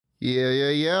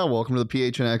Yeah. Welcome to the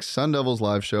PHNX Sun Devils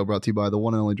live show brought to you by the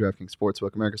one and only DraftKings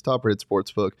Sportsbook, America's top-rated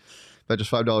sportsbook. Bet just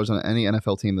 $5 on any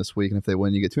NFL team this week, and if they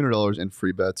win, you get $200 in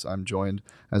free bets. I'm joined,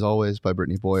 as always, by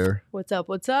Brittany Boyer. What's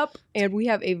up? And we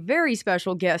have a very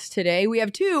special guest today. We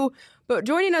have two, but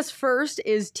joining us first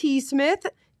is Tee Smith.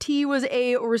 T was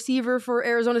a receiver for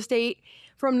Arizona State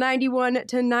from 91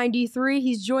 to 93.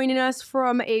 He's joining us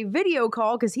from a video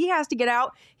call because he has to get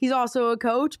out. He's also a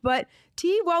coach. But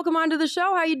T, welcome onto the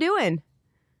show. How you doing?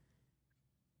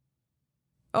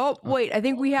 Oh, wait. I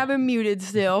think we have him muted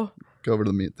still. Go over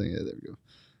to the mute thing. Yeah, there we go.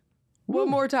 One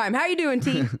more time. How you doing,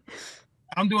 T?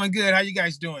 I'm doing good. How you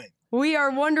guys doing? We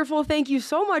are wonderful. Thank you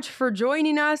so much for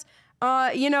joining us. A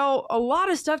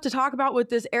lot of stuff to talk about with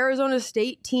this Arizona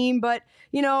State team, but,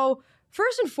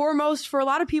 first and foremost, for a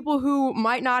lot of people who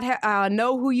might not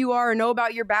know who you are or know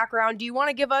about your background, do you want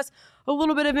to give us a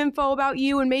little bit of info about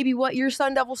you and maybe what your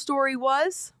Sun Devil story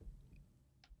was?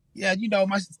 Yeah,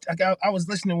 I was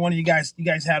listening to one of you guys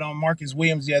had on Marcus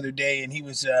Williams the other day, and he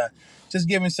was just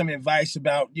giving some advice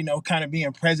about, kind of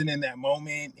being present in that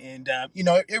moment. And,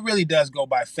 it really does go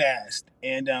by fast.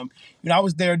 And, I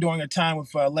was there during a time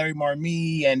with Larry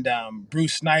Marmee and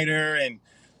Bruce Snyder, and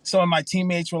some of my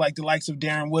teammates were like the likes of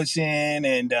Darren Woodson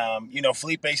and,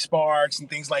 Felipe Sparks and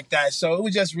things like that. So it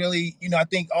was just really, I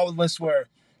think all of us were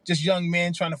just young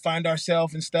men trying to find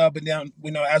ourselves and stuff. And then,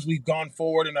 as we've gone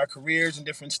forward in our careers and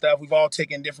different stuff, we've all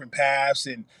taken different paths.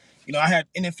 And, I had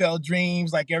NFL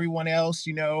dreams like everyone else,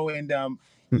 and,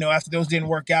 after those didn't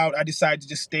work out, I decided to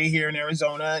just stay here in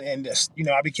Arizona. And,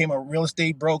 I became a real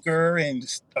estate broker and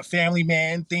just a family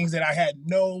man, things that I had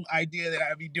no idea that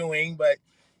I'd be doing. But,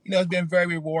 it's been very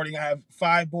rewarding. I have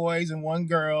 5 boys and 1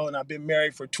 girl, and I've been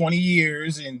married for 20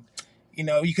 years. And,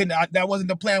 that wasn't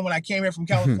the plan when I came here from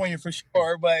California for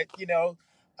sure. But,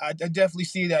 I definitely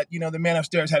see that, the man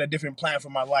upstairs had a different plan for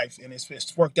my life, and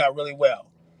it's worked out really well.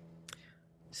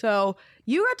 So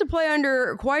you got to play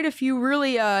under quite a few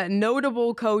really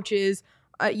notable coaches.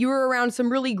 You were around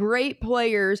some really great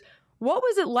players. What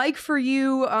was it like for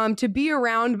you to be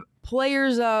around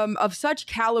players of such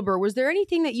caliber? Was there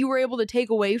anything that you were able to take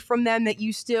away from them that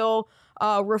you still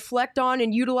reflect on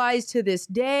and utilize to this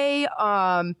day?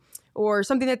 Or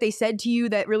something that they said to you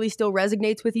that really still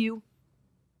resonates with you?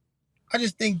 I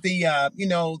just think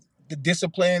the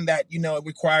discipline that, it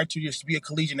required to just be a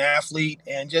collegiate athlete,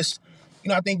 and just,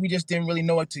 I think we just didn't really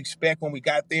know what to expect when we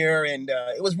got there. And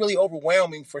it was really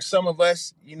overwhelming for some of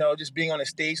us, just being on a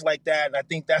stage like that. And I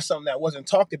think that's something that wasn't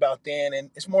talked about then, and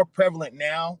it's more prevalent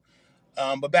now.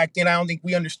 But back then, I don't think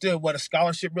we understood what a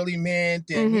scholarship really meant.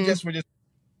 And we just were just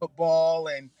football,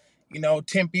 and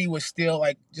Tempe was still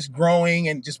like just growing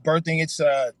and just birthing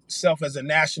itself as a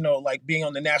national, like being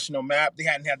on the national map. They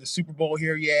hadn't had the Super Bowl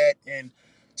here yet. And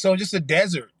so just a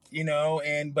desert,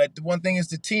 but the one thing is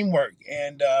the teamwork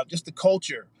and just the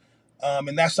culture.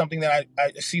 And that's something that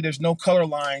I see. There's no color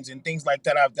lines and things like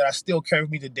that that I still carry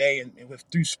with me today and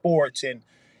through sports. And,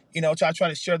 so I try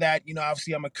to share that,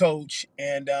 obviously I'm a coach.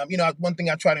 And, one thing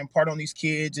I try to impart on these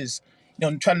kids is,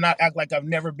 try to not act like I've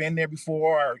never been there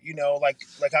before, or, like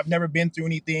I've never been through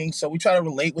anything. So we try to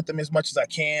relate with them as much as I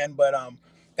can. But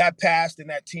that past and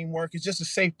that teamwork is just a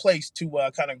safe place to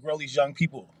kind of grow these young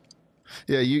people.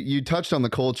 Yeah, you touched on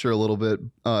the culture a little bit.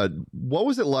 What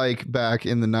was it like back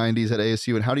in the 90s at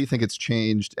ASU, and how do you think it's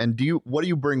changed? And what do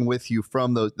you bring with you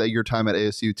from your time at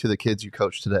ASU to the kids you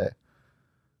coach today?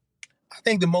 I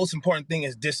think the most important thing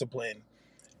is discipline,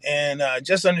 and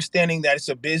just understanding that it's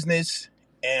a business.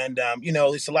 And,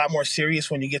 it's a lot more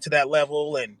serious when you get to that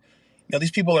level. And,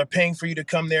 these people are paying for you to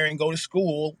come there and go to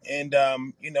school and,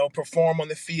 perform on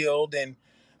the field. And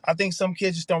I think some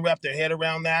kids just don't wrap their head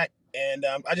around that. And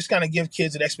I just kind of give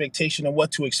kids an expectation of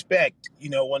what to expect,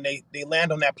 when they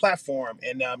land on that platform.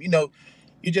 And,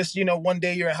 you just, one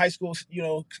day you're a high school,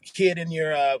 kid, and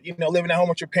you're, living at home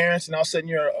with your parents, and all of a sudden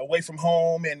you're away from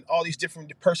home and all these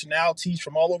different personalities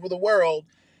from all over the world.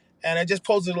 And it just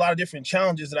poses a lot of different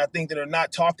challenges that I think that are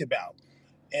not talked about.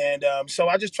 And so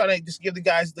I just try to just give the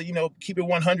guys keep it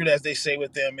 100, as they say,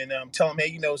 with them, and tell them,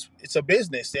 hey, it's a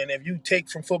business. And if you take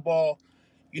from football,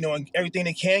 and everything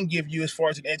they can give you as far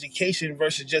as an education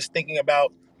versus just thinking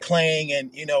about playing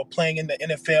and, playing in the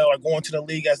NFL or going to the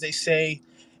league, as they say,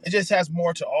 it just has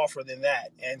more to offer than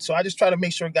that. And so I just try to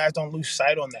make sure guys don't lose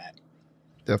sight on that.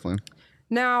 Definitely.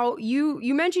 Now, you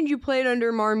mentioned you played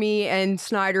under Marmee and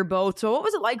Snyder both. So what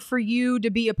was it like for you to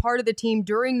be a part of the team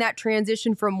during that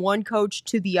transition from one coach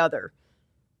to the other?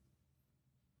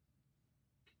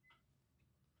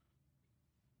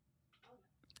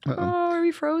 Uh-oh. Oh, are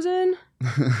we frozen?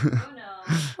 Oh, no.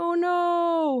 Oh,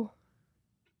 no.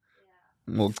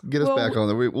 Well, get us back on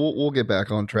there. We'll get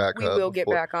back on track. We will get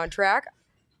back on track.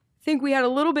 I think we had a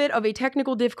little bit of a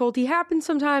technical difficulty happen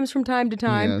sometimes from time to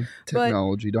time. Yeah,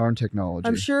 technology, darn technology.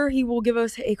 I'm sure he will give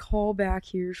us a call back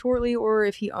here shortly, or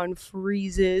if he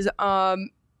unfreezes.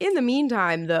 In the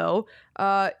meantime, though,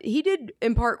 he did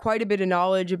impart quite a bit of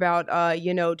knowledge about,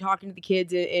 talking to the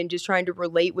kids and just trying to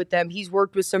relate with them. He's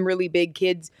worked with some really big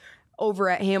kids over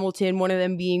at Hamilton, one of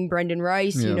them being Brendan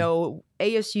Rice. Yeah.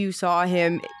 ASU saw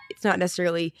him. It's not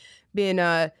necessarily been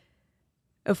a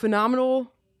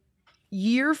phenomenal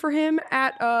year for him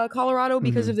at Colorado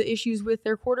because of the issues with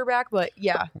their quarterback, but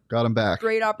yeah, got him back.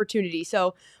 Great opportunity.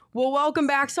 So we'll welcome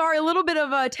back. Sorry, a little bit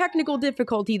of a technical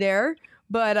difficulty there,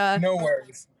 but no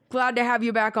worries. Glad to have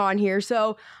you back on here.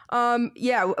 So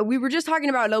we were just talking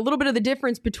about a little bit of the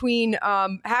difference between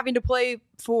having to play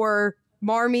for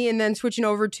Marmy and then switching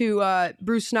over to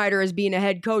Bruce Snyder as being a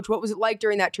head coach. What was it like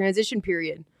during that transition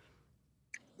period?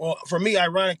 Well, for me,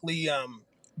 ironically, I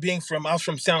was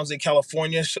from San Jose,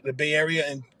 California, the Bay Area,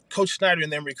 and Coach Snyder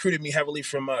and them recruited me heavily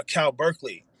from Cal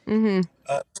Berkeley. Mm-hmm.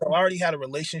 So I already had a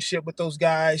relationship with those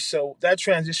guys. So that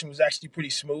transition was actually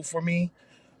pretty smooth for me.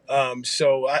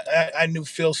 So I knew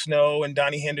Phil Snow and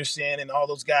Donnie Henderson and all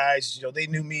those guys. They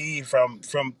knew me from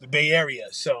the Bay Area.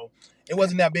 So it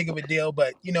wasn't that big of a deal.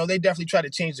 But, they definitely tried to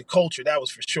change the culture. That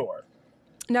was for sure.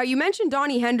 Now, you mentioned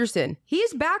Donnie Henderson.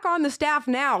 He's back on the staff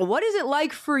now. What is it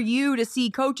like for you to see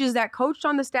coaches that coached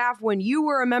on the staff when you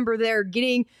were a member there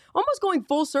almost going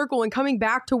full circle and coming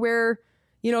back to where,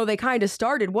 they kind of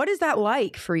started? What is that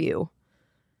like for you?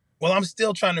 Well, I'm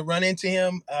still trying to run into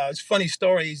him. It's funny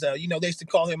stories. They used to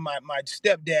call him my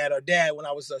stepdad or dad when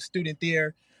I was a student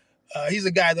there. He's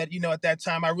a guy that, at that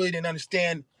time, I really didn't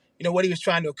understand what he was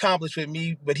trying to accomplish with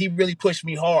me, but he really pushed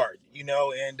me hard,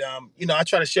 and I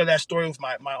try to share that story with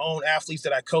my own athletes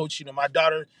that I coach. My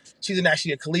daughter, she's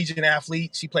actually a collegiate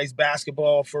athlete. She plays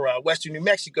basketball for Western New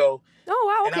Mexico. Oh,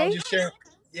 wow, okay.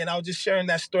 And I was just sharing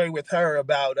that story with her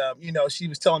about, she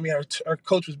was telling me her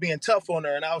coach was being tough on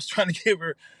her, and I was trying to give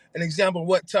her an example of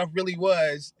what tough really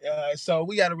was. So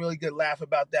we had a really good laugh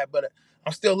about that, but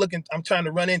I'm trying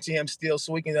to run into him still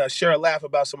so we can share a laugh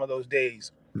about some of those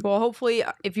days. Well, hopefully,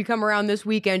 if you come around this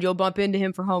weekend, you'll bump into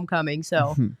him for homecoming.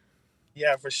 So,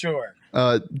 yeah, for sure.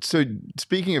 So,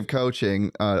 speaking of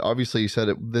coaching, obviously, you said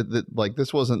that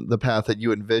this wasn't the path that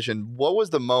you envisioned. What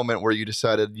was the moment where you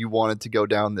decided you wanted to go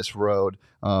down this road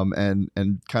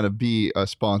and kind of be a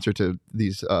sponsor to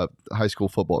these high school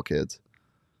football kids?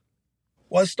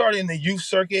 Well, it started in the youth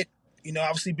circuit.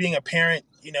 Obviously, being a parent,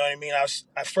 you know what I mean.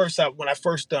 When I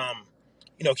first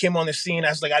came on the scene, I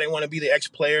was like, I didn't want to be the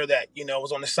ex-player that,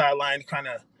 was on the sideline kind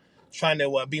of trying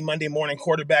to be Monday morning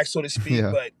quarterback, so to speak.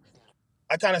 Yeah. But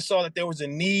I kind of saw that there was a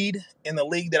need in the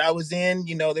league that I was in.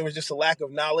 There was just a lack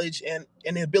of knowledge and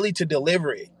the ability to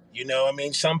deliver it.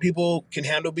 Some people can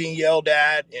handle being yelled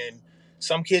at and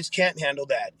some kids can't handle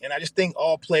that. And I just think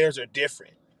all players are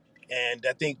different. And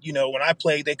I think, when I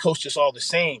played, they coached us all the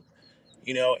same,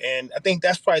 and I think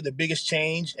that's probably the biggest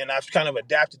change. And I've kind of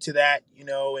adapted to that,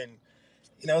 and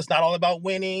it's not all about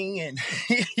winning and,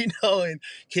 and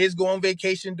kids go on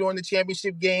vacation during the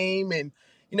championship game and,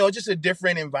 just a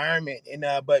different environment. And,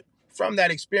 but from that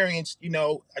experience,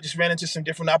 I just ran into some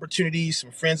different opportunities.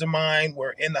 Some friends of mine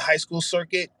were in the high school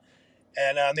circuit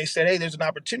and they said, hey, there's an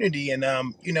opportunity. And,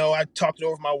 I talked it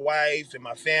over with my wife and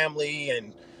my family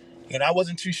and I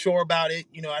wasn't too sure about it.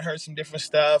 I'd heard some different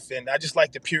stuff and I just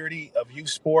like the purity of youth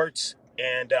sports.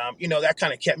 And, that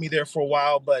kind of kept me there for a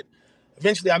while, but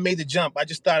eventually I made the jump. I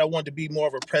just thought I wanted to be more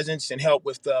of a presence and help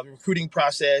with the recruiting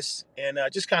process and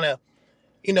just kind of,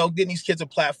 getting these kids a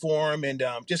platform and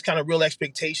just kind of real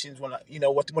expectations when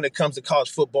it comes to college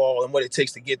football and what it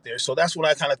takes to get there. So that's when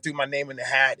I kind of threw my name in the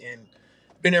hat and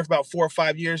been there for about 4 or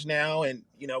 5 years now. And,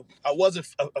 I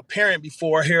was a parent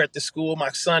before here at the school. My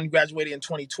son graduated in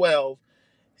 2012.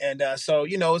 And so,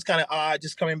 it's kind of odd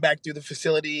just coming back through the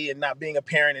facility and not being a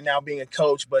parent and now being a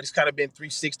coach, but it's kind of been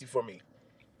 360 for me.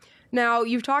 Now,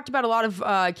 you've talked about a lot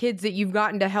of kids that you've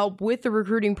gotten to help with the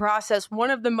recruiting process. One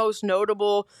of the most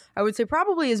notable, I would say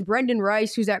probably is Brendan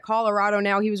Rice, who's at Colorado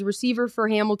now. He was a receiver for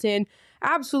Hamilton.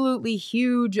 Absolutely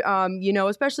huge,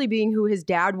 especially being who his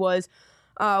dad was.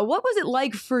 What was it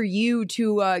like for you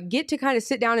to get to kind of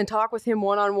sit down and talk with him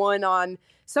one-on-one on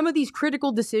some of these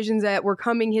critical decisions that were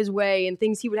coming his way and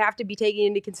things he would have to be taking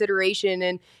into consideration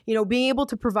and, being able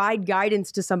to provide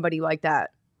guidance to somebody like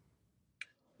that?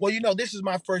 Well, this is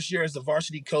my first year as the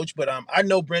varsity coach, but I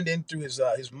know Brendan through his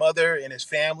mother and his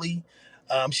family.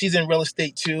 She's in real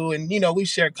estate too. And, we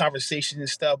shared conversations and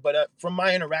stuff. But from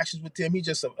my interactions with him, he's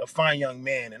just a fine young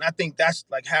man. And I think that's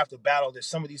like half the battle that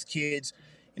some of these kids,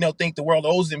 think the world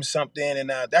owes him something. And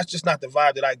that's just not the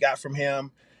vibe that I got from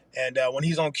him. And when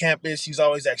he's on campus, he's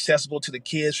always accessible to the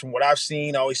kids from what I've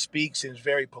seen, always speaks and is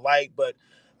very polite. But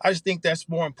I just think that's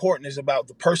more important is about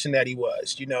the person that he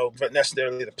was, but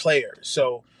necessarily the player.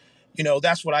 So,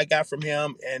 that's what I got from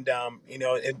him, and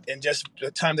and just the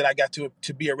time that I got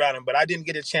to be around him. But I didn't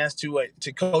get a chance to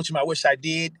coach him. I wish I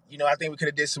did. I think we could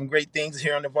have did some great things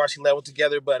here on the varsity level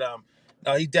together. But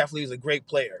no, he definitely was a great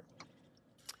player.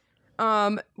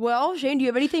 Well, Shane, do you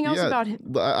have anything else about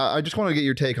him? I just want to get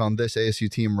your take on this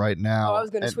ASU team right now. Oh, I was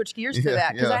going to switch gears to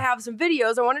that because I have some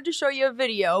videos. I wanted to show you a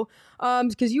video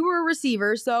because you were a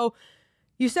receiver. So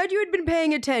you said you had been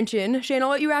paying attention. Shane, I'll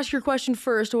let you ask your question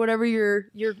first or whatever your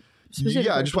specific.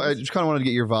 Yeah, I just kind of wanted to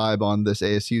get your vibe on this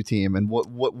ASU team and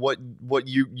what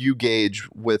you gauge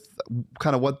with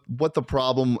kind of what the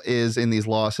problem is in these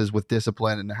losses with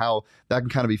discipline and how that can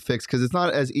kind of be fixed, because it's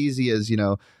not as easy as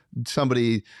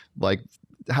somebody like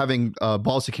having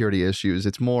ball security issues.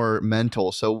 It's more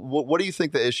mental. So what do you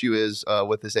think the issue is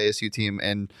with this ASU team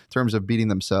in terms of beating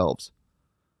themselves?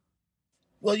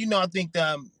 Well, I think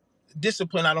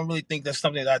discipline, I don't really think that's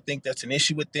something that I think that's an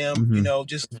issue with them.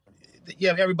 Mm-hmm.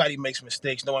 Everybody makes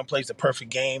mistakes. No one plays the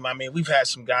perfect game. I mean, we've had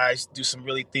some guys do some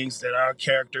really things that are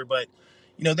character, but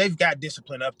they've got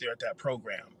discipline up there at that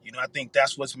program. I think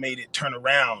that's what's made it turn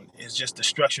around is just the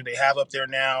structure they have up there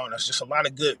now. And there's just a lot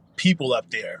of good people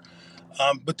up there.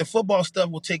 But the football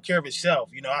stuff will take care of itself.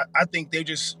 I think they're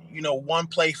just, one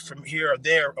play from here or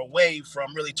there away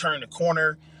from really turning the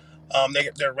corner.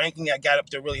 Their ranking got up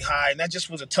there really high. And that just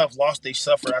was a tough loss they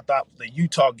suffered. I thought the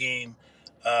Utah game,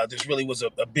 this really was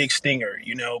a big stinger,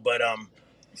 but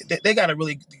they got a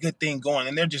really good thing going,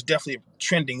 and they're just definitely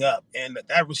trending up. And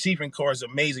that receiving core is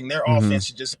amazing. Their offense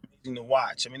is just amazing to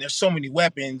watch. I mean, there's so many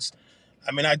weapons.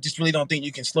 I mean, I just really don't think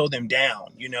you can slow them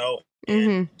down,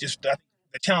 And just the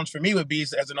challenge for me would be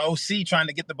as an OC trying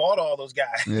to get the ball to all those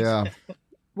guys. Yeah.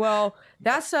 Well,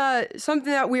 that's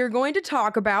something that we're going to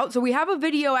talk about. So we have a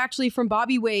video actually from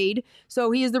Bobby Wade.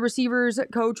 So he is the receivers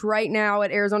coach right now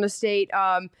at Arizona State.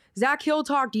 Zach Hill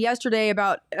talked yesterday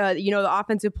about, the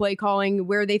offensive play calling,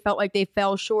 where they felt like they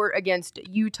fell short against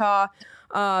Utah.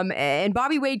 And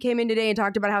Bobby Wade came in today and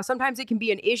talked about how sometimes it can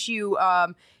be an issue,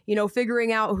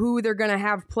 figuring out who they're going to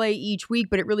have play each week,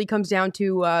 but it really comes down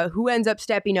to who ends up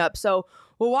stepping up. So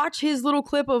we'll watch his little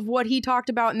clip of what he talked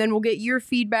about, and then we'll get your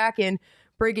feedback and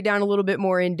break it down a little bit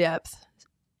more in depth.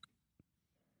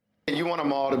 You want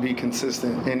them all to be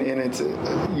consistent, and it's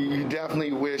you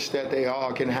definitely wish that they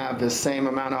all can have the same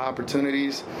amount of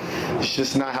opportunities. It's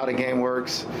just not how the game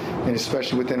works, and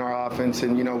especially within our offense.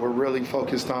 And we're really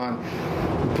focused on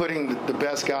putting the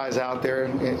best guys out there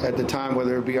at the time,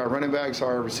 whether it be our running backs,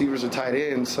 our receivers, or tight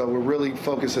ends. So we're really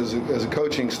focused as a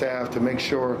coaching staff to make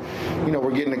sure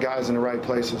we're getting the guys in the right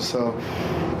places. So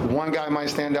one guy might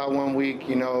stand out one week,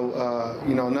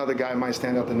 another guy might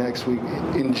stand out the next week.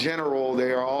 In general,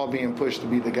 they are all being pushed to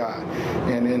be the guy,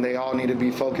 and they all need to be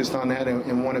focused on that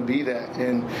and want to be that.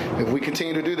 And if we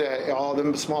continue to do that, all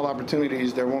them small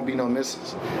opportunities, there won't be no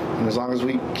misses. And as long as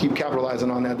we keep capitalizing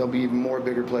on that, there'll be even more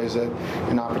bigger plays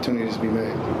and opportunities to be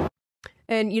made.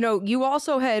 And, you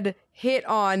also had hit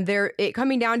on it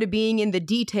coming down to being in the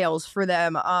details for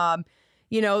them.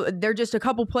 They're just a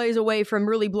couple plays away from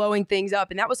really blowing things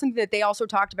up. And that was something that they also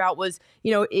talked about was,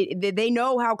 they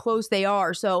know how close they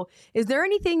are. So is there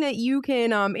anything that you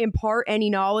can impart any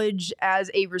knowledge as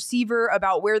a receiver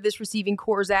about where this receiving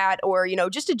core is at, or,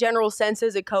 just a general sense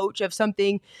as a coach of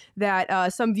something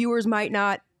that some viewers might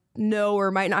not know or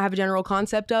might not have a general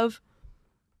concept of?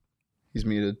 He's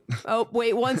muted. Oh,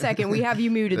 wait 1 second. We have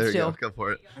you muted there still. You go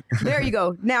for it. There you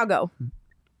go. Now go.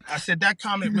 I said that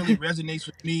comment really resonates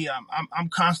with me. I'm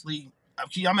constantly,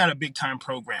 I'm at a big time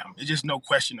program. There's just no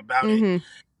question about it.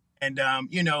 And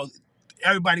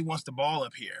everybody wants the ball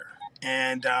up here,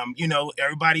 and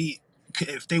everybody,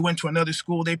 if they went to another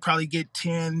school, they probably get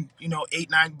 10, 8,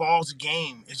 9 balls a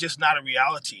game. It's just not a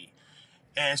reality.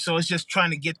 And so it's just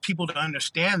trying to get people to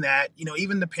understand that,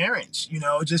 even the parents,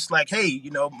 just like, hey,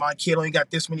 my kid only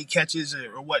got this many catches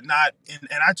or whatnot. And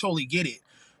I totally get it.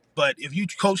 But if you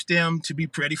coach them to be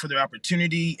ready for their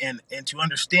opportunity and to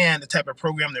understand the type of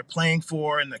program they're playing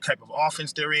for and the type of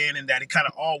offense they're in, and that it kind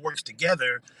of all works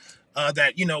together,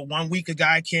 that, 1 week a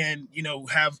guy can,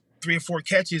 have 3 or 4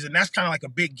 catches, and that's kind of like a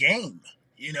big game.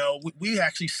 We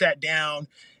actually sat down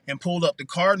and pulled up the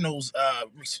Cardinals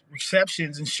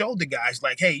receptions and showed the guys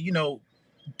like, hey,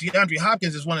 DeAndre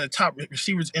Hopkins is one of the top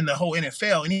receivers in the whole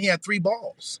NFL, and he had 3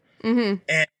 balls. And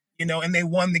and they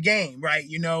won the game, right?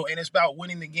 And it's about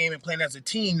winning the game and playing as a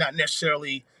team, not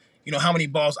necessarily, how many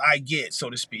balls I get, so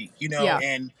to speak,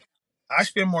 And I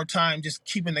spend more time just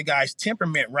keeping the guy's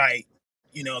temperament right.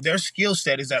 Their skill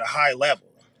set is at a high level.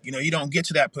 You don't get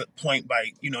to that point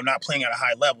by, not playing at a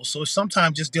high level. So it's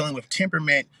sometimes just dealing with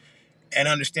temperament and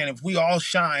understand if we all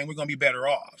shine, we're going to be better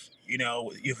off.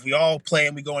 If we all play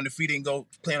and we go undefeated and go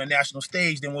play on a national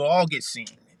stage, then we'll all get seen,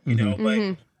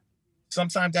 but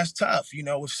sometimes that's tough,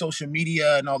 with social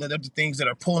media and all the other things that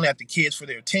are pulling at the kids for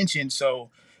their attention. So,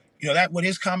 that what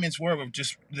his comments were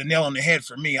just the nail on the head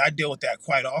for me. I deal with that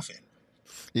quite often.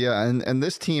 Yeah, and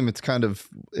this team, it's kind of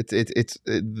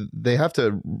they have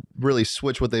to really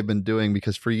switch what they've been doing,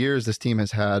 because for years this team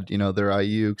has had their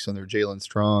Ayuks and their Jalen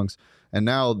Strongs, and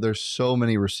now there's so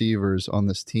many receivers on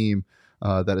this team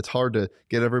that it's hard to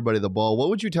get everybody the ball. What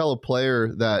would you tell a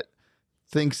player that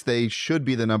thinks they should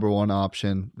be the number one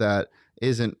option that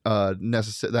isn't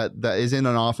necessary, that is in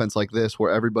an offense like this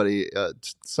where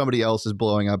somebody else is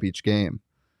blowing up each game?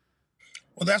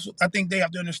 Well, I think they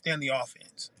have to understand the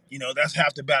offense. That's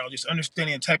half the battle, just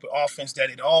understanding the type of offense that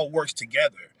it all works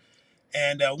together.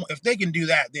 And if they can do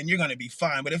that, then you're going to be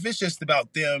fine. But if it's just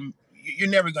about them, you're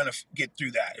never going to get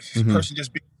through that. If a person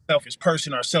just being a selfish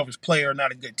person or a selfish player,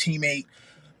 not a good teammate,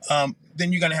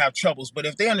 then you're going to have troubles. But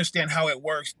if they understand how it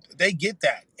works, they get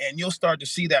that. And you'll start to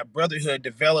see that brotherhood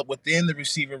develop within the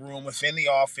receiver room, within the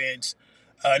offense,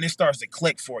 and it starts to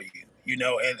click for you,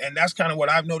 and that's kind of what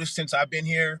I've noticed since I've been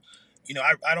here.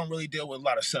 I don't really deal with a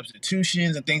lot of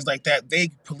substitutions and things like that.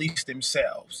 They police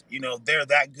themselves. They're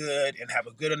that good and have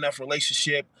a good enough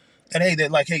relationship that, hey, they're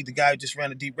like, hey, the guy just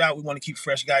ran a deep route. We want to keep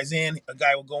fresh guys in. A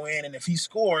guy will go in, and if he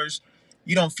scores,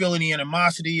 you don't feel any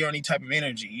animosity or any type of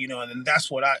energy, and that's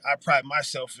what I pride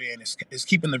myself in is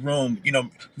keeping the room,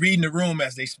 reading the room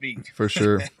as they speak. For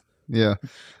sure. Yeah.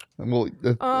 Well,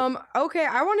 okay.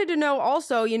 I wanted to know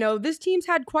also, this team's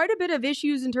had quite a bit of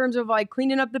issues in terms of like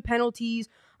cleaning up the penalties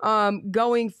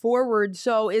going forward.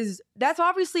 So that's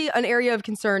obviously an area of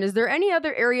concern. Is there any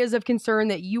other areas of concern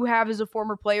that you have as a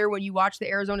former player when you watch the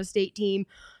Arizona State team?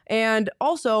 And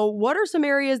also, what are some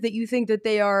areas that you think that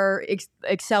they are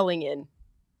excelling in?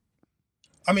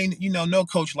 I mean, no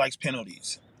coach likes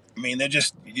penalties. I mean,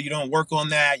 you don't work on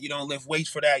that. You don't lift weights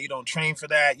for that. You don't train for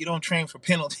that. You don't train for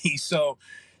penalties. So,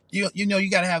 you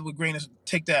got to have a grain of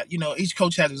take that. Each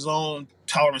coach has his own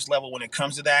tolerance level when it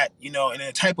comes to that, and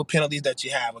the type of penalties that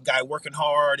you have. A guy working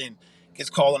hard and gets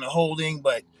called on a holding.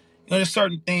 But, there's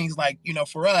certain things like,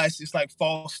 for us, it's like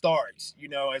false starts,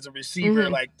 as a receiver,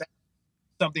 like that's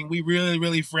something we really,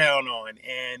 really frown on.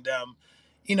 And,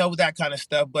 with that kind of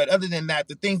stuff. But other than that,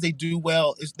 the things they do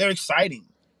well is they're exciting.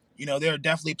 They're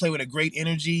definitely play with a great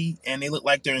energy, and they look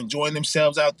like they're enjoying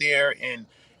themselves out there. And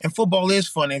football is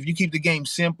fun. If you keep the game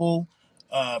simple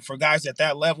for guys at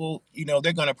that level,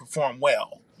 they're going to perform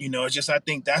well. It's just I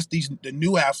think that's the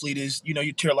new athlete is, you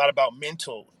hear a lot about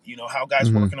mental, how guys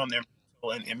working on their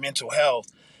mental and mental health.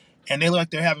 And they look like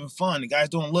they're having fun. The guys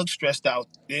don't look stressed out.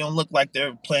 They don't look like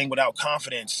they're playing without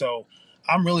confidence. So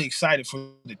I'm really excited for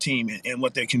the team and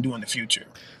what they can do in the future.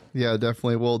 Yeah,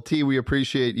 definitely. Well, T, we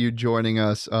appreciate you joining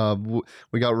us.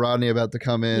 We got Rodney about to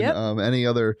come in. Yep. Any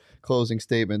other closing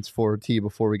statements for T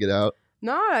before we get out?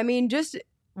 No, I mean, just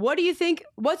what do you think?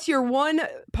 What's your one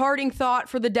parting thought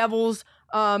for the Devils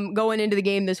going into the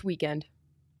game this weekend?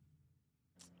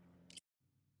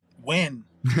 Win.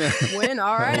 Win.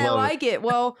 All right. I like it.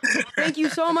 Well, thank you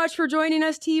so much for joining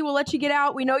us, T. We'll let you get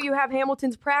out. We know you have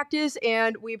Hamilton's practice,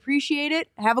 and we appreciate it.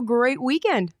 Have a great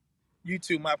weekend. You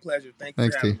too. My pleasure. Thanks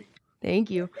for having me.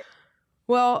 Thank you.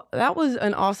 Well, that was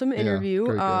an awesome interview.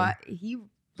 He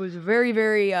was very,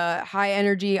 very high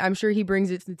energy. I'm sure he brings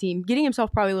it to the team, getting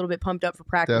himself probably a little bit pumped up for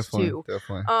practice too.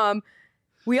 Definitely.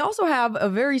 We also have a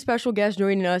very special guest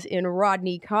joining us in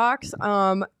Rodney Cox.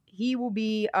 He will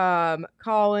be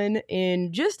calling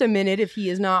in just a minute if he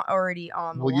is not already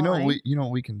on the line. Well, you know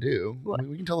what we can do?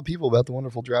 We can tell the people about the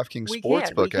wonderful DraftKings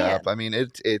Sportsbook app. I mean,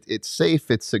 it's safe,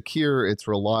 it's secure, it's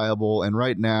reliable, and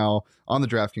right now on the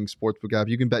DraftKings Sportsbook app,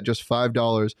 you can bet just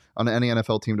 $5 on any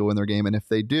NFL team to win their game, and if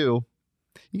they do,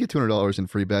 you get $200 in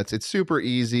free bets. It's super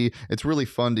easy. It's really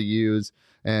fun to use,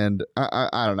 and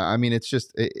I don't know. I mean, it's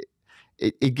just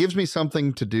it gives me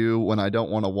something to do when I don't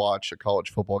want to watch a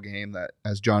college football game that,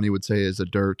 as Johnny would say, is a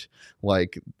dirt.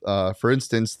 Like, for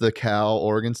instance, the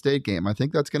Cal-Oregon State game. I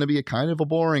think that's going to be a kind of a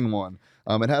boring one.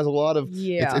 It has a lot of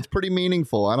it's pretty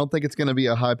meaningful. I don't think it's going to be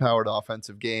a high-powered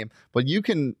offensive game, but you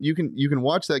can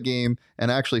watch that game and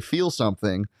actually feel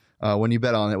something when you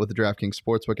bet on it with the DraftKings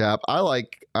Sportsbook app. I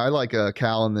like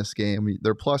Cal in this game.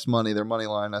 They're plus money. Their money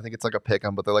line, I think it's like a pick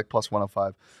 'em, but they're like plus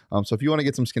 105. So if you want to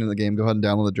get some skin in the game, go ahead and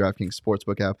download the DraftKings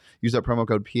Sportsbook app. Use that promo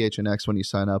code PHNX when you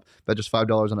sign up. Bet just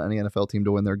 $5 on any NFL team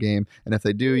to win their game. And if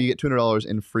they do, you get $200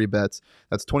 in free bets.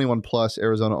 That's 21 plus,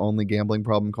 Arizona only. Gambling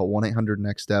problem, call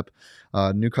 1-800-NEXT-STEP.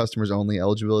 New customers only.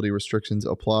 Eligibility restrictions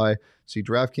apply. See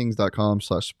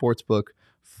DraftKings.com/sportsbook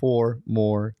for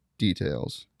more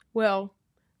details. Well,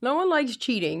 no one likes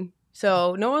cheating,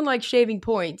 so no one likes shaving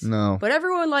points. No. But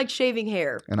everyone likes shaving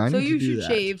hair. And I so need to you do should that.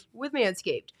 shave with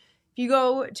Manscaped. If you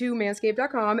go to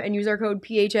manscaped.com and use our code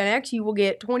PHNX, you will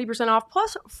get 20% off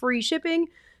plus free shipping.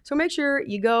 So make sure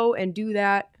you go and do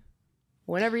that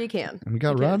whenever you can. And we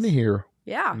got Because- Rodney here.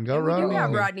 Yeah. We got and we do Rodney have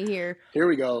here. Rodney here. Here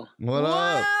we go. What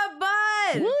up?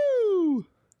 bud? Woo!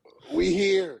 We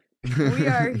here. We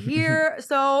are here.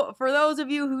 So, for those of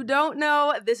you who don't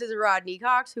know, this is Rodney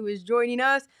Cox who is joining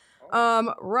us.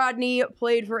 Rodney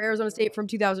played for Arizona State from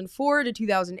 2004 to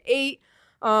 2008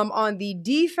 on the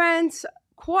defense.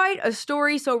 Quite a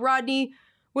story. So, Rodney,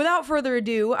 without further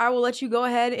ado, I will let you go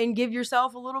ahead and give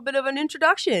yourself a little bit of an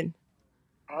introduction.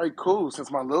 All right, cool.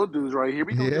 Since my little dude's right here,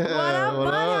 we gonna Yeah. do it. What up, what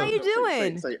bud? How up? you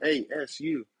doing? Say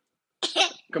ASU.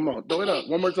 Come on, throw it up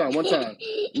one more time. One time.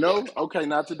 No, okay,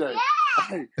 not today.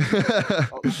 Hey,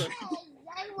 okay.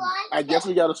 I guess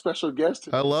we got a special guest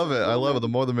today. I love it. I love it. The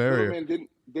more the Little merrier. man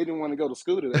didn't want to go to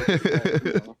school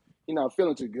today. He's not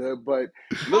feeling too good, but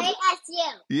look.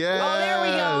 Yeah. Oh, there we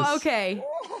go. Okay.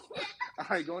 All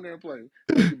right, go in there and play.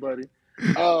 Thank you, buddy.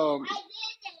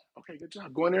 Okay, good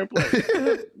job. Go in there and play.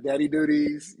 Daddy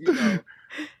duties,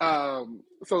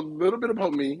 So a little bit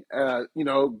about me.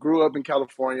 Grew up in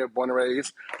California, born and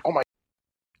raised. Oh my.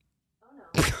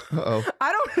 Uh-oh.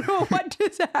 I don't know what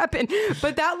just happened,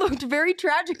 but that looked very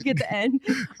tragic at the end.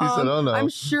 He said, "Oh no." I'm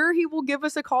sure he will give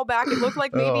us a call back. It looked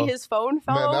like maybe Oh. his phone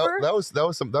fell Man, over. that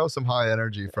was some high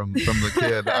energy from the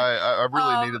kid. I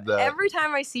really needed that. Every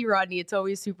time I see Rodney, it's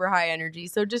always super high energy.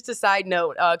 So just a side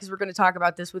note, because we're going to talk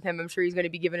about this with him. I'm sure he's going to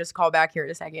be giving us a call back here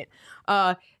in a second.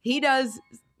 He does.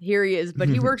 Here he is, but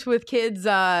he works with kids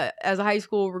as a high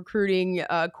school recruiting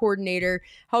coordinator,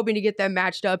 helping to get them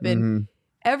matched up. And Mhm.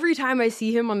 every time I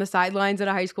see him on the sidelines at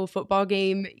a high school football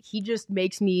game, he just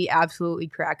makes me absolutely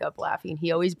crack up laughing.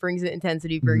 He always brings the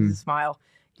intensity, brings a smile.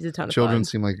 He's a ton of Children fun.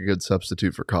 seem like a good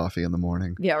substitute for coffee in the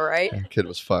morning. Yeah, right? The kid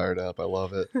was fired up. I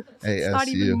love it. It's not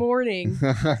even ASU. morning.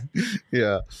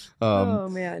 Yeah. Oh,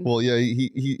 man. Well, yeah,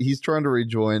 he's trying to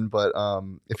rejoin, but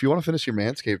if you want to finish your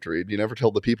Manscaped read, you never tell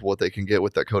the people what they can get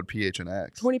with that code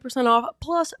PHNX. 20% off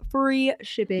plus free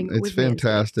shipping. It's with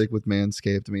fantastic with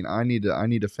Manscaped. I mean, I need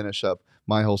to finish up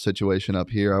my whole situation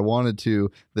up here. I wanted to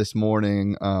this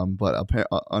morning, but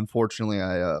unfortunately,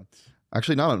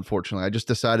 actually not unfortunately, I just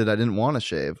decided I didn't want to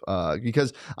shave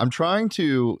because I'm trying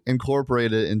to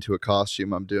incorporate it into a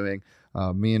costume I'm doing.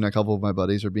 Me and a couple of my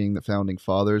buddies are being the founding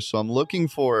fathers, so I'm looking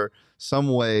for some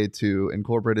way to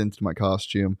incorporate it into my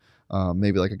costume.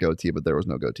 Maybe like a goatee, but there was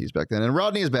no goatees back then. And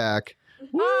Rodney is back.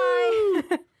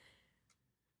 Hi.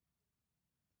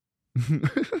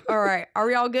 All right. Are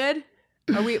we all good?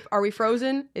 Are we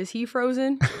frozen? Is he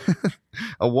frozen?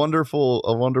 a wonderful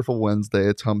Wednesday.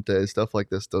 It's hump day. Stuff like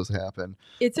this does happen.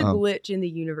 It's a glitch in the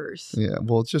universe. Yeah,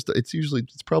 well,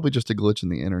 it's probably just a glitch in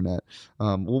the internet.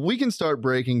 Well, we can start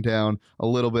breaking down a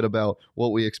little bit about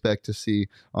what we expect to see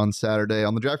on Saturday.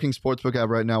 On the DraftKings Sportsbook app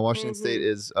right now, Washington State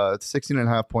is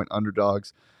 16.5-point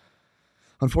underdogs.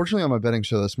 Unfortunately, on my betting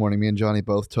show this morning, me and Johnny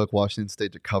both took Washington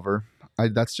State to cover.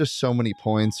 That's just so many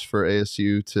points for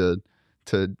ASU to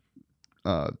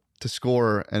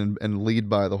score and lead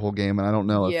by the whole game, and I don't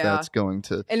know if that's going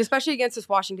to. And especially against this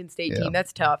Washington State Yeah. team,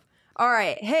 that's tough. All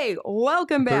right, hey,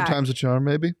 welcome back. Third time's a charm,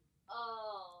 maybe.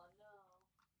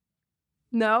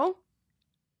 No?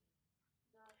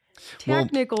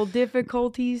 Technical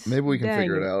difficulties. Maybe we can Dang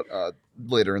figure it out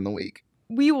later in the week.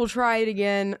 We will try it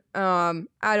again. I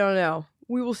don't know.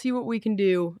 We will see what we can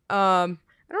do. I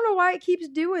don't know why it keeps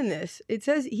doing this. It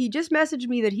says he just messaged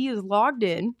me that he is logged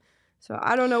in, so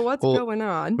I don't know what's going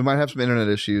on. We might have some internet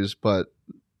issues, but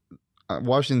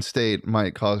Washington State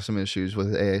might cause some issues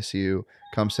with ASU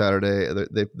come Saturday.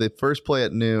 They first play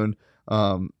at noon.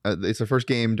 It's their first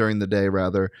game during the day,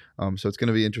 rather. So it's going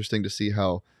to be interesting to see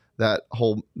how that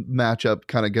whole matchup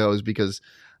kind of goes, because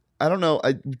I don't know.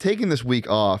 Taking this week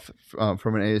off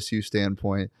from an ASU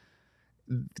standpoint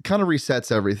kind of resets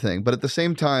everything. But at the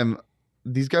same time,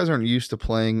 these guys aren't used to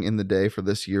playing in the day for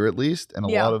this year, at least. And a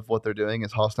lot of what they're doing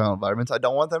is hostile environments. I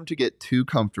don't want them to get too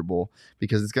comfortable,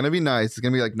 because it's going to be nice. It's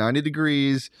going to be like 90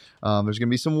 degrees. There's going to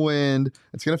be some wind.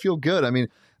 It's going to feel good. I mean,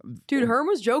 Dude, Herm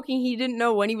was joking. He didn't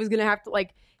know when he was gonna have to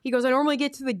he goes, I normally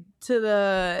get to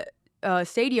the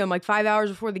stadium like 5 hours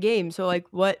before the game. So like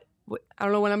what I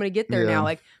don't know when I'm gonna get there now.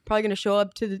 Like probably gonna show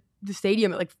up to the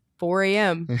stadium at like 4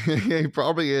 a.m. He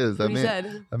probably is. That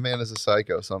man is a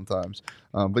psycho sometimes.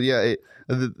 But yeah,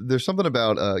 there's something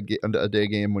about a day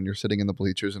game when you're sitting in the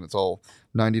bleachers and it's all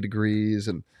 90 degrees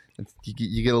and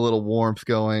you get a little warmth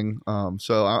going.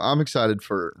 So I'm excited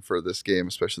for this game,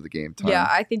 especially the game time. Yeah,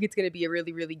 I think it's going to be a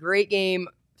really, really great game.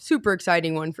 Super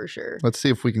exciting one for sure. Let's see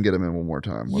if we can get him in one more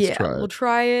time. Let's try it. We'll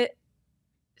try it.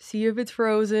 See if it's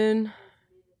frozen.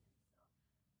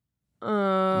 He's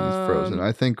frozen.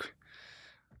 I think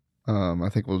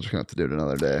we're just gonna have to do it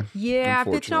another day. Yeah, if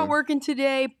it's not working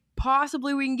today,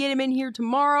 possibly we can get him in here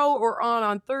tomorrow or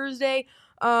on Thursday.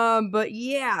 But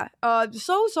yeah,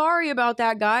 so sorry about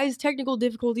that, guys. Technical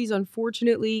difficulties,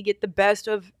 unfortunately, get the best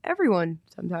of everyone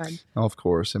sometimes. Of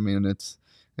course. I mean,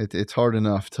 it's hard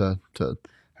enough to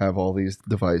have all these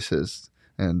devices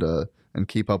and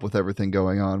keep up with everything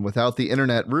going on without the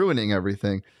internet ruining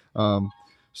everything.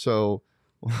 So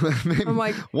maybe I'm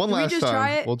like, one last time. Try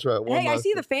it? We'll try it. Hey, I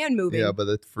see the fan moving. Yeah, but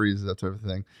it freezes up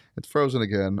everything. It's frozen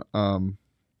again.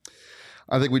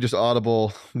 I think we just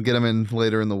audible, get them in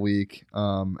later in the week,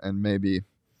 and maybe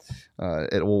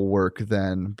it will work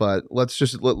then. But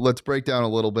let's break down a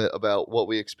little bit about what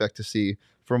we expect to see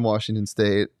from Washington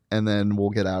State, and then we'll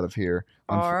get out of here.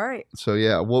 All right. So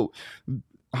yeah,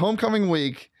 homecoming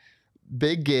week,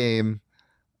 big game,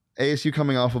 ASU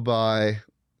coming off a bye.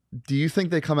 Do you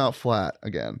think they come out flat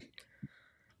again?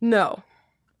 No,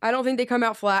 I don't think they come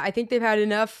out flat. I think they've had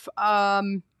enough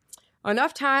time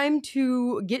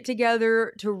to get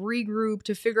together, to regroup,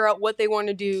 to figure out what they want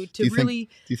to do. Do you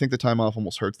think the time off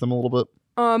almost hurts them a little bit?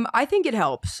 I think it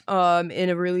helps in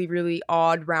a really, really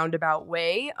odd roundabout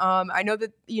way. I know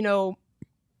that,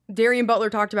 Darian Butler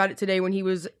talked about it today when he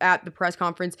was at the press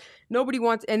conference. Nobody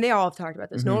wants, and they all have talked about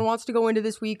this. Mm-hmm. No one wants to go into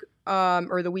this week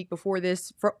or the week before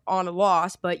this on a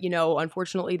loss. But,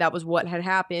 unfortunately, that was what had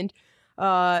happened.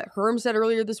 Herm said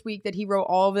earlier this week that he wrote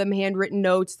all of them handwritten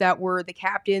notes that were the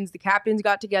captains. The captains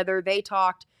got together. They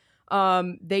talked.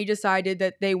 They decided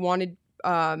that they wanted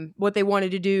what they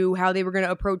wanted to do, how they were going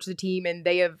to approach the team, and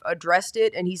they have addressed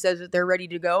it. And he says that they're ready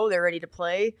to go. They're ready to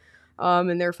play,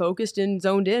 and they're focused and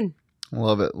zoned in.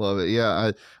 Love it.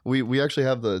 Yeah, we actually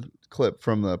have the clip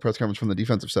from the press conference from the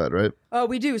defensive side, right?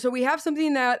 We do. So we have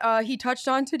something that he touched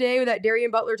on today that Darian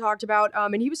Butler talked about,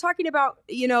 and he was talking about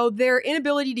their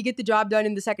inability to get the job done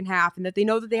in the second half, and that they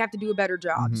know that they have to do a better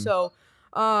job. Mm-hmm. So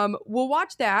we'll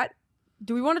watch that.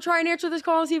 Do we want to try and answer this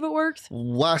call and see if it works?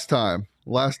 Last time.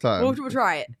 We'll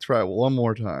try it. Try it one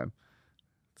more time.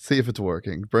 See if it's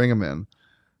working. Bring them in.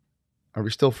 Are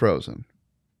we still frozen?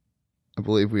 I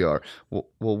believe we are.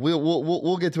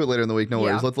 We'll get to it later in the week. No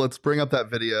worries. Let's bring up that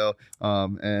video.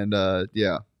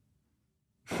 Yeah.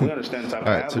 We understand the type of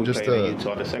half we played in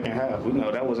Utah. The second half, we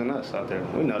know that wasn't us out there.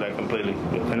 We know that completely.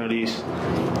 The penalties,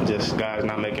 just guys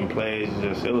not making plays.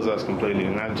 It was us completely,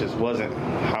 and that just wasn't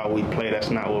how we play. That's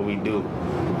not what we do.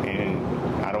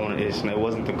 And it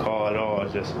wasn't the call at all.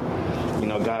 It's just,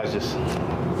 guys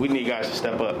we need guys to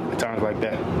step up at times like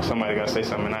that. Somebody got to say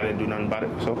something, and I didn't do nothing about it.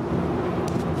 So,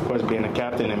 of course, being the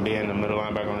captain and being the middle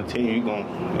linebacker on the team,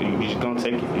 you're just gonna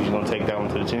take it. You're just gonna take that one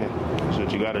to the chin. That's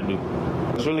what you got to do.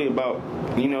 It's really about,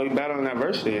 you're battling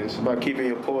adversity. It's about keeping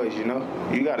your poise,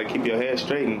 You got to keep your head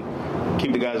straight and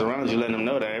keep the guys around you, letting them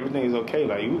know that everything is okay.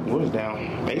 Like, we was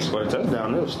down. They scored a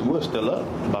touchdown. We're still up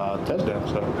by a touchdown.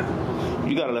 So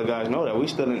you got to let guys know that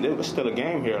it was still a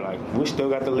game here. Like, we still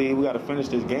got the lead. We got to finish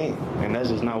this game. And that's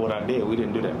just not what I did. We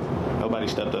didn't do that. Nobody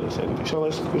stepped up and said anything. So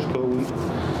it's cool.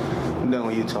 I'm done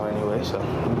with Utah anyway, so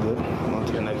I'm good. On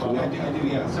to the next week.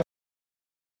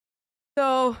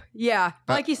 So, yeah,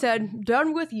 like you said,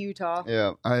 done with Utah.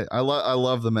 Yeah, I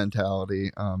love the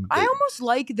mentality. I almost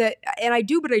like that, and I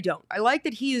do, but I don't. I like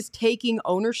that he is taking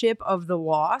ownership of the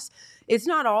loss. It's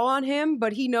not all on him,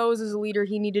 but he knows as a leader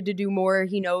he needed to do more.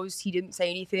 He knows he didn't say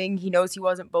anything. He knows he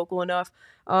wasn't vocal enough.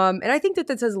 And I think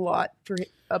that says a lot for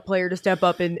a player to step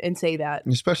up and say that.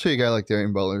 Especially a guy like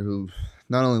Darian Butler, who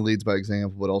not only leads by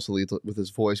example, but also leads with his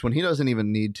voice when he doesn't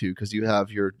even need to, because you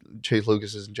have your Chase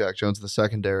Lucases and Jack Jones in the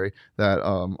secondary that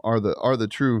are the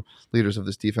true leaders of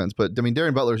this defense. But I mean,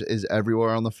 Darian Butler is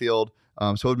everywhere on the field,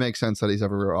 so it would make sense that he's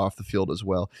everywhere off the field as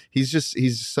well. He's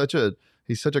such a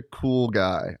cool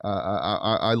guy.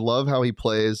 I love how he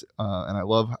plays, and I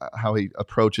love how he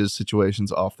approaches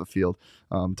situations off the field.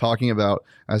 Talking about,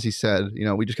 as he said,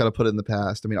 we just got to put it in the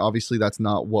past. I mean, obviously that's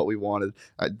not what we wanted.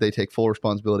 They take full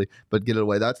responsibility, but get it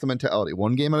away. That's the mentality.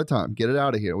 One game at a time. Get it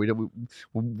out of here.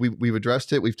 We've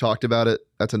addressed it. We've talked about it.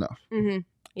 That's enough.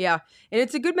 Mm-hmm. Yeah, and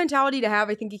it's a good mentality to have.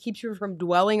 I think it keeps you from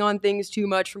dwelling on things too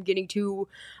much, from getting too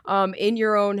in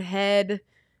your own head.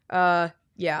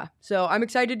 Yeah, so I'm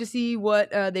excited to see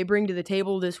what they bring to the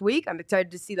table this week. I'm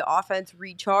excited to see the offense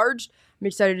recharged. I'm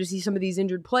excited to see some of these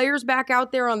injured players back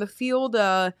out there on the field,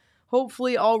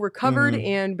 hopefully all recovered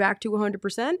and back to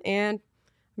 100%. And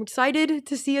I'm excited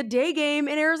to see a day game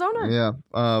in Arizona.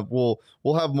 Yeah,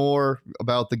 we'll have more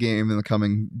about the game in the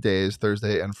coming days,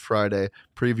 Thursday and Friday,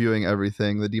 previewing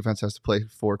everything. The defense has to play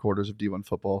 4 quarters of D1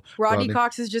 football. Rodney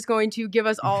Cox is just going to give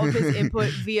us all of his input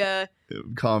via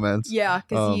comments. Yeah,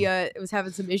 because he was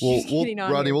having some issues getting on.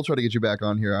 Rodney, here. we'll try to get you back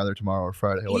on here either tomorrow or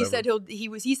Friday. He said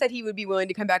he said he would be willing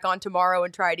to come back on tomorrow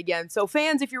and try it again. So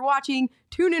fans, if you're watching,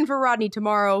 tune in for Rodney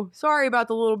tomorrow. Sorry about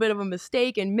the little bit of a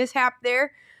mistake and mishap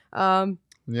there.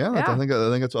 Yeah, I think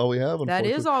that's all we have. That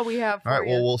is all we have. All right,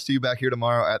 well, we'll see you back here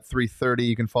tomorrow at 3:30.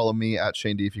 You can follow me at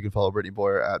Shane Deef. You can follow Brittany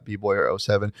Boyer at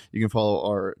bboyer07. You can follow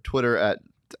our Twitter at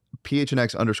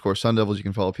PHNX_Sun Devils. You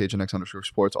can follow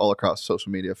PHNX_Sports all across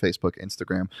social media: Facebook,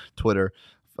 Instagram, Twitter.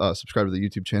 Subscribe to the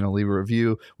YouTube channel, leave a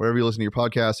review wherever you listen to your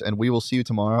podcast, and we will see you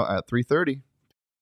tomorrow at 3:30.